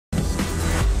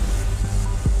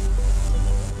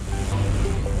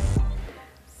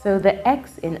So the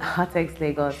X in Artex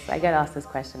Lagos, I get asked this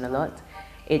question a lot.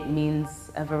 It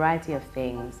means a variety of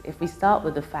things. If we start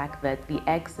with the fact that the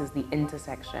X is the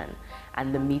intersection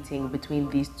and the meeting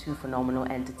between these two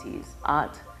phenomenal entities,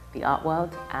 art, the art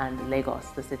world, and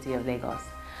Lagos, the city of Lagos.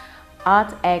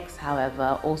 Art X,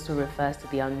 however, also refers to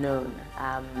the unknown,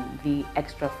 the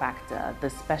extra factor, the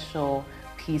special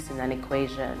piece in an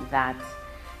equation that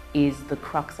is the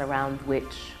crux around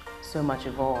which so much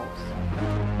evolves.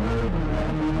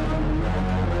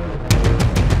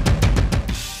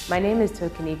 My name is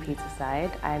Tokini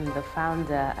Peterside. I'm the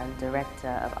founder and director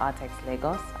of Artex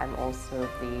Lagos. I'm also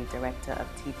the director of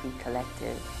TP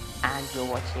Collective, and you're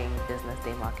watching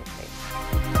BusinessDay Marketplace.